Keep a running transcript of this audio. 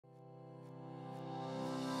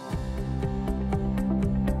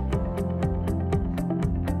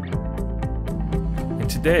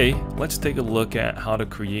Today, let's take a look at how to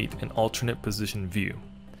create an alternate position view.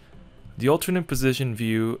 The alternate position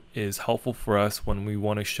view is helpful for us when we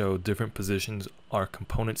want to show different positions our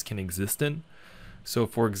components can exist in. So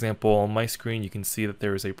for example, on my screen you can see that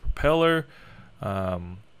there is a propeller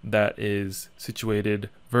that is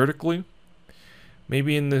situated vertically.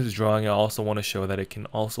 Maybe in this drawing I also want to show that it can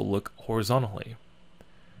also look horizontally.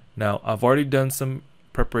 Now I've already done some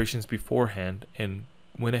preparations beforehand and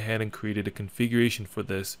went ahead and created a configuration for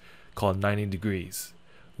this called 90 degrees,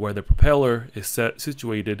 where the propeller is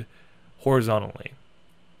situated horizontally.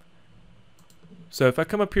 So if I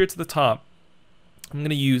come up here to the top, I'm going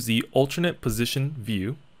to use the alternate position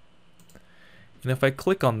view, and if I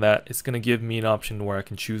click on that, it's going to give me an option where I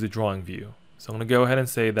can choose a drawing view. So I'm going to go ahead and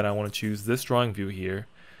say that I want to choose this drawing view here,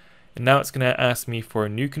 and now it's going to ask me for a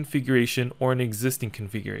new configuration or an existing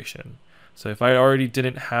configuration. So if I already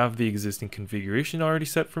didn't have the existing configuration already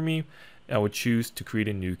set for me, I would choose to create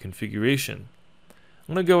a new configuration.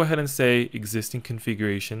 I'm going to go ahead and say existing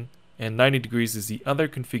configuration, and 90 degrees is the other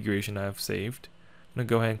configuration I have saved. I'm going to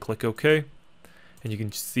go ahead and click OK, and you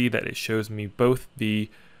can see that it shows me both the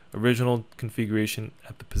original configuration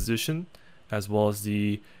at the position as well as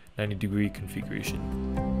the 90 degree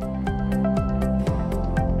configuration.